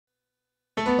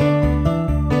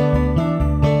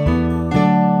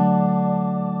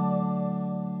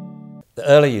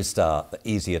earlier you start, the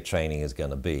easier training is going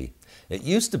to be. It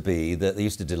used to be that they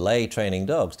used to delay training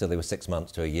dogs till they were 6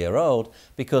 months to a year old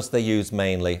because they used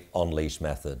mainly on-leash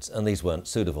methods, and these weren't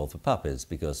suitable for puppies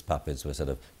because puppies were sort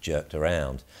of jerked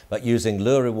around. But using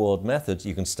lure reward methods,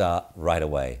 you can start right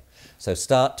away. So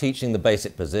start teaching the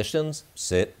basic positions: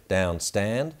 sit, down,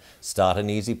 stand. Start in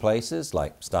easy places,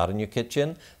 like start in your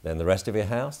kitchen, then the rest of your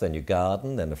house, then your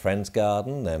garden, then a friend's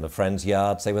garden, then a friend's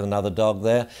yard, say with another dog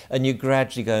there, and you're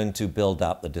gradually going to build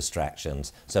up the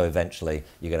distractions. So eventually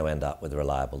you're going to end up with a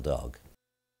reliable dog.